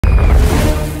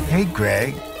Hey,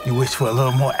 Greg, you wish for a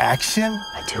little more action?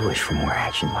 I do wish for more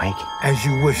action, Mike. As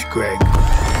you wish, Greg.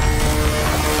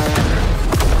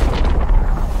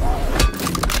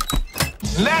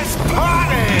 Let's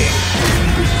party!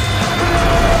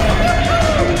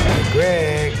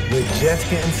 Greg, we're just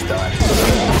getting started.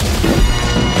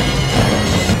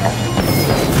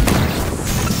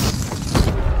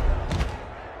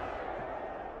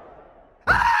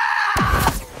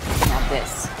 Now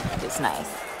this is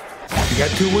nice. You got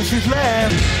 2 wishes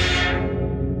left.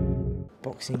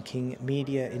 Boxing King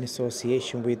Media in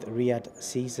association with Riyadh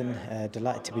Season.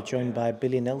 Delighted to be joined by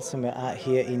Billy Nelson. We're out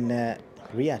here in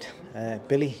Riyadh.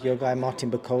 Billy, your guy Martin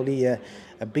BAKOLE,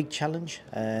 a big challenge.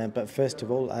 But first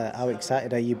of all, how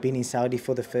excited are you being in Saudi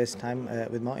for the first time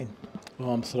with Martin? Well,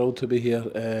 I'm thrilled to be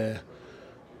here.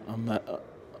 I'm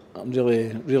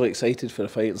really excited for the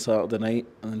fight on Saturday night,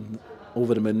 and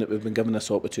over the moon that we've been given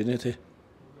this opportunity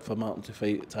for Martin to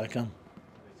fight Takam.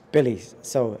 Billy,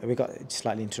 so we got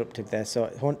slightly interrupted there. So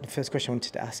the first question I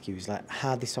wanted to ask you is like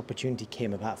how this opportunity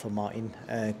came about for Martin,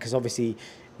 because obviously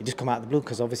he just come out of the blue,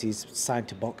 because obviously he's signed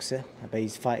to Boxer, but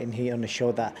he's fighting here on a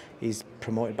show that is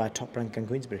promoted by Top Rank and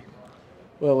Queensberry.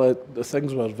 Well, the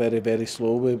things were very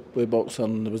slow with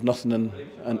boxing. There was nothing in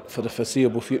for the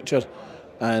foreseeable future,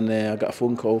 and I got a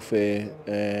phone call for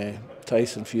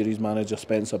Tyson Fury's manager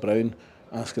Spencer Brown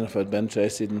asking if I'd be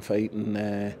interested in fighting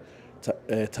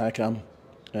Takam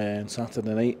on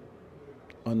Saturday night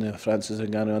on the Francis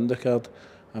NGANNOU undercard,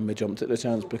 and we jumped at the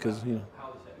chance because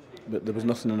there was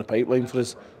nothing in the pipeline for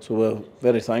us. So we're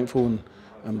very thankful,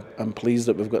 and I'm pleased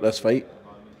that we've got this fight.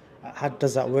 How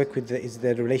does that work with is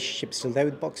the relationship still there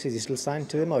with boxers? Is he still signed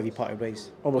to them, or have you parted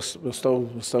ways? Oh, we're still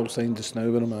signed just now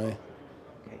with him. Aye.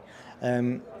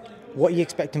 Okay. What are you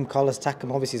expecting from Carlos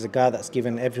Takam? Obviously, he's a guy that's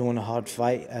given everyone a hard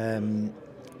fight.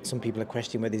 Some people are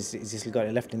questioning whether he's got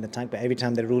it left in the tank, but every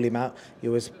time they rule him out, he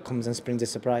always comes and springs a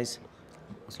surprise.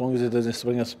 As long as he doesn't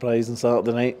spring a surprise on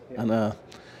Saturday night, and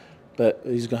but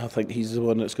he's going to think he's the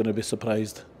one that's going to be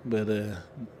surprised with the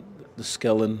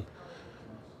skill and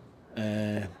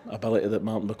ability that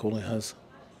Martin BAKOLE has.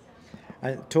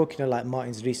 And talking of like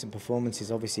Martin's recent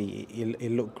performances, obviously he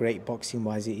looked great boxing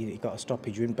wise. He got a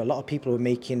stoppage win, but a lot of people were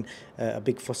making a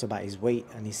big fuss about his weight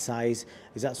and his size.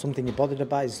 Is that something you're bothered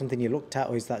about? Is it something you looked at,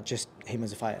 or is that just him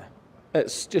as a fighter?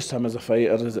 It's just him as a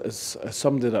fighter. As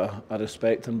somebody that I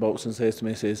respect in boxing says to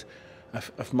me, says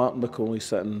if Martin BAKOLE's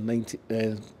sitting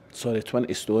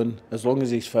 20 stone, as long as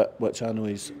he's fit, which I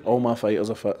know all my fighters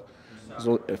are fit,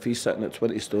 if he's sitting at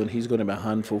 20 stone, he's going to be a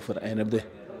handful for anybody.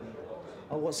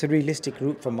 What's the realistic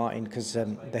route for Martin? Because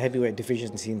the heavyweight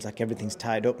division seems like everything's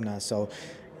tied up now. So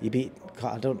you beat.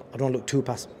 I don't look too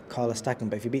past Carlos Takam,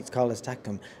 but if you beat Carlos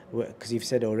Takam, because you've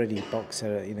said already,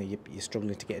 boxer, you're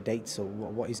struggling to get a date. So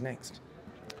what is next?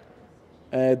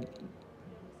 There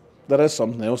is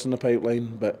something else in the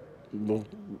pipeline, but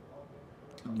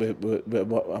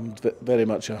I'm very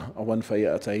much a one fight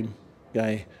at a time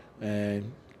guy.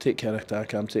 Take care of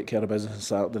Takam, take care of business on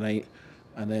Saturday night,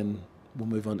 and then we'll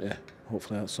move on to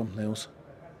hopefully that's something else.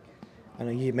 I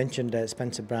know you mentioned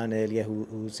Spencer Brown earlier,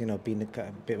 who's been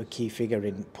a bit of a key figure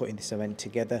in putting this event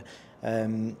together.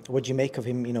 What do you make of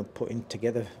him, putting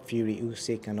together Fury,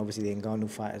 Usyk, and obviously the NGANNOU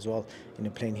fight as well,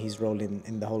 playing his role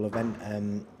in the whole event?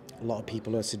 A lot of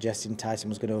people are suggesting Tyson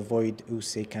was going to avoid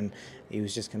Usyk and he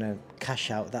was just going to cash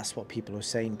out. That's what people are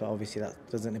saying, but obviously that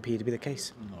doesn't appear to be the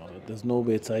case. No, there's no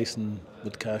way Tyson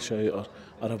would cash out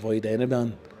or avoid any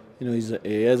man. He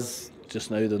is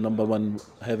just now the #1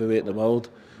 heavyweight in the world.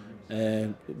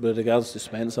 With regards to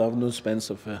Spencer, I've known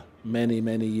Spencer for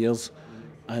many years,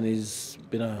 and he's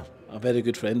been a very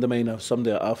good friend of mine.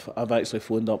 Somebody I've actually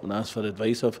phoned up and asked for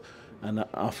advice of, and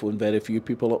I phone very few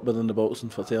people up within the boxing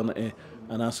fraternity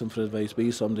and ask them for advice. But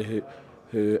he's somebody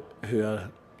whose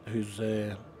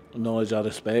knowledge I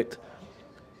respect.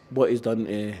 What he's done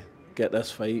to get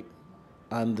this fight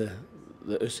and the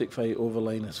Usyk fight over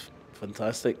line is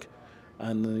fantastic,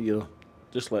 and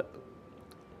just like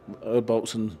our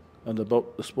boxing and the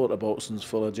sport of boxing is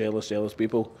full of jealous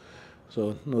people.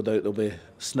 So no doubt there'll be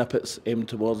snippets aimed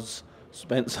towards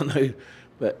Spencer now,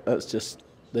 but that's just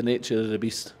the nature of the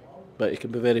beast. But he can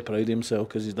be very proud of himself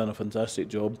because he's done a fantastic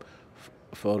job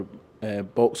for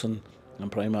boxing,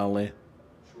 and primarily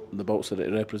the boxer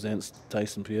that represents,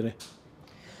 Tyson Fury.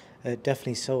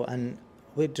 Definitely so. And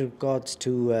with regards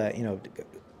to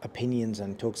opinions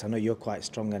and talks. I know you're quite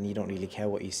strong and you don't really care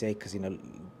what you say because, you know,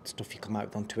 stuff you come out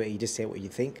with on Twitter, you just say what you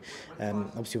think.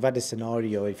 Obviously, we've had a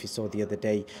scenario, if you saw the other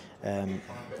day,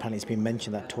 apparently it's been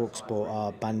mentioned that TalkSport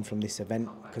are banned from this event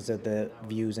because of the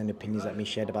views and opinions that have been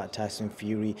shared about Tyson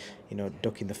Fury, you know,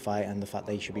 ducking the fight and the fact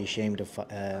that he should be ashamed of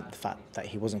the fact that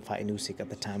he wasn't fighting Usyk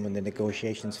at the time when the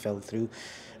negotiations fell through.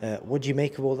 What do you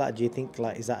make of all that? Do you think,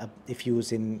 like, is that if you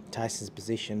was in Tyson's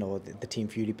position or the Team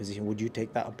Fury position, would you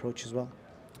take that approach as well?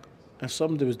 If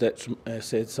somebody was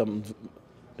said something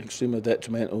extremely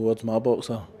detrimental towards my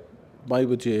boxer, why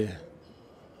would you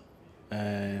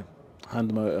hand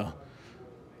them out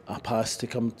a pass to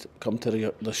come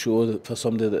to the show for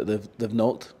somebody that they've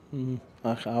knocked?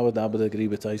 I would agree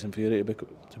with Tyson Fury,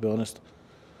 to be honest.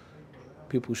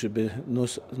 People should be no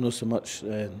so much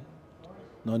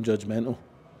non-judgmental.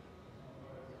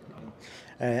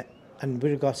 And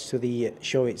with regards to the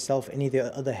show itself, any of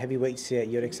the other heavyweights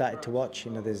you're excited to watch?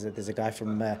 You know, there's a guy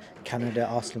from Canada,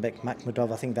 Arslanbek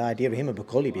Makhmudov. I think the idea of him and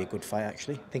BAKOLE would be a good fight,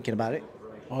 actually, thinking about it.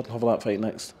 I'd have that fight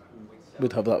next.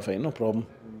 We'd have that fight, no problem.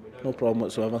 No problem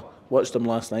whatsoever. Watched him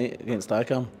last night against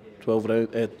Takam, 12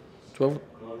 round, 12?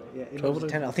 Yeah, 12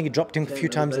 10. I think he dropped him a few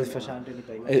times in the first round, didn't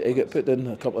he? He got put in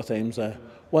a couple of times.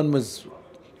 One was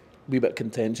a wee bit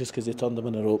contentious because he turned him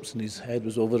in the ropes and his head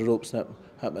was over the ropes and hit him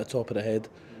at the top of the head.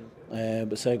 But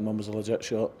the second one was a legit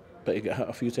shot, but he got hit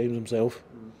a few times himself.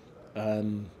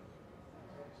 And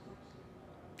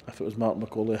if it was Martin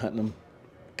BAKOLE hitting him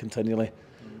continually,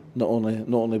 not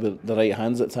only with the right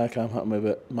hands that Takam hit him,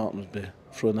 but Martin would be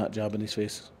throwing that jab in his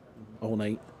face all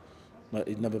night. Like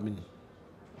he'd never been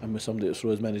in with somebody to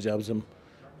throw as many jabs as him.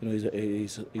 You know,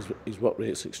 his work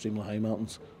rate's extremely high,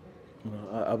 Martin's. You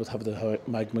know, I would have the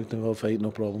Makhmudov fight,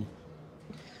 no problem.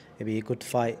 It'd be a good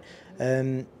fight.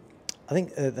 I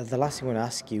think the last thing I want to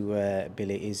ask you,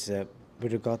 Billy, is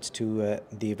with regards to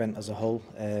the event as a whole.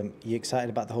 You excited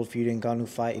about the whole Fury and Ngannou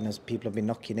fight? You know, people have been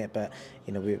knocking it, but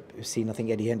you know, we've seen. I think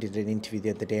Eddie Hearn did an interview the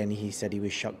other day, and he said he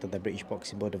was shocked that the British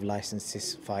Boxing Board have licensed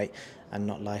this fight and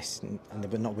not they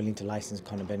were not willing to license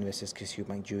Conor Benn versus Chris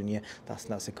Eubank Jr.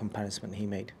 That's a comparison he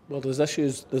made. Well, there's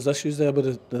issues there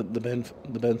with the Benn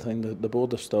thing. The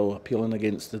board are still appealing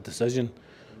against the decision.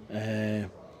 I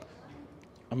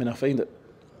mean, I find it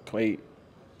quite.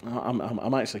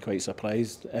 I'm actually quite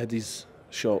surprised. Eddie's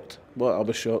shocked. Well, I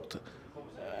was shocked.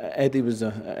 Eddie was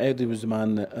the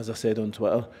man that, as I said on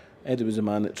Twitter, Eddie was the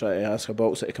man that tried to ask a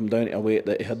boxer to come down to a weight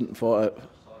that he hadn't fought at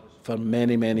for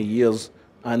many years,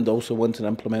 and also wanted to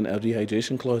implement a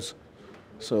rehydration clause.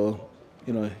 So,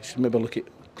 you know, you should maybe look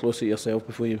closer at yourself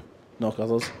before you knock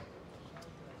others.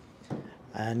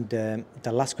 And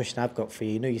the last question I've got for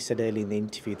you, you know, you said earlier in the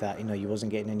interview that, you know, you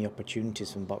wasn't getting any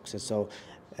opportunities from boxers. So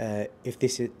if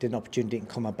this didn't opportunity didn't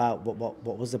come about,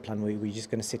 what was the plan? Were you just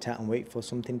going to sit out and wait for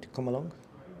something to come along?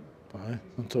 Aye,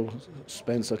 until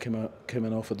Spencer came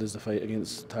and offered us the fight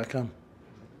against Takam,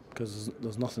 because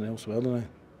there's nothing else well now,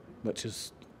 which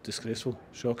is disgraceful,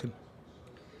 shocking.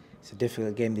 It's a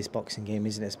difficult game, this boxing game,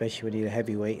 isn't it? Especially when you're a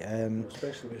heavyweight.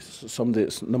 Especially with somebody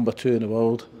that's number 2 in the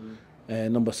world.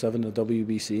 Number 7 in the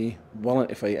WBC, willing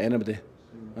to fight anybody,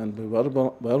 and we were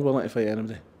willing to fight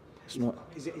anybody. It's not.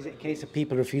 Is it a case of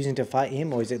people refusing to fight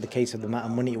him, or is it the case of the amount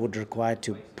of money it would require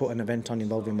to put an event on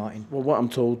involving Martin? Well, what I'm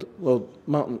told, well,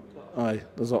 Martin, aye,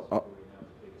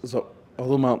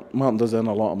 although Martin does earn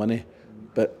a lot of money,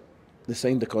 but they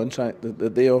signed the contract.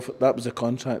 That was the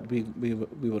contract we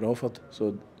were offered,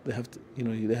 so they have to, you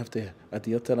know, they have to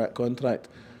adhere to that contract.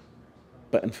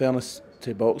 But in fairness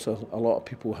to boxers, a lot of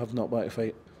people have not wanted to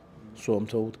fight, so I'm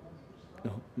told. You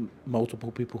know,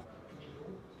 multiple people.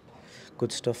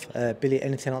 Good stuff. Billy,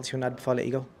 anything else you want to add before I let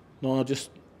you go? No, I just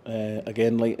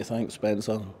again like to thank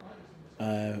Spencer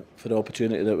for the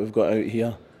opportunity that we've got out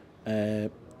here.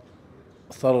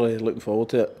 Thoroughly looking forward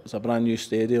to it. It's a brand new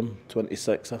stadium,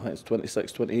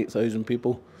 28,000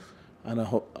 people, and I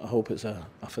hope it's a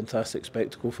fantastic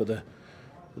spectacle for the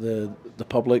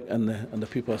public and the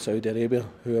people of Saudi Arabia,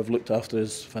 who have looked after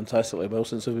us fantastically well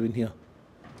since we've been here.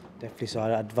 Definitely, so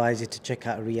I advise you to check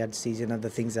out Riyadh season and the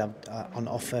things that are on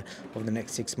offer over the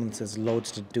next 6 months. There's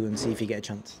loads to do, and see if you get a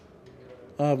chance.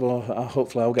 Well,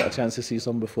 hopefully I'll get a chance to see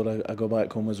some before I go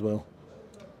back home as well.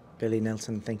 Billy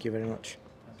Nelson, thank you very much.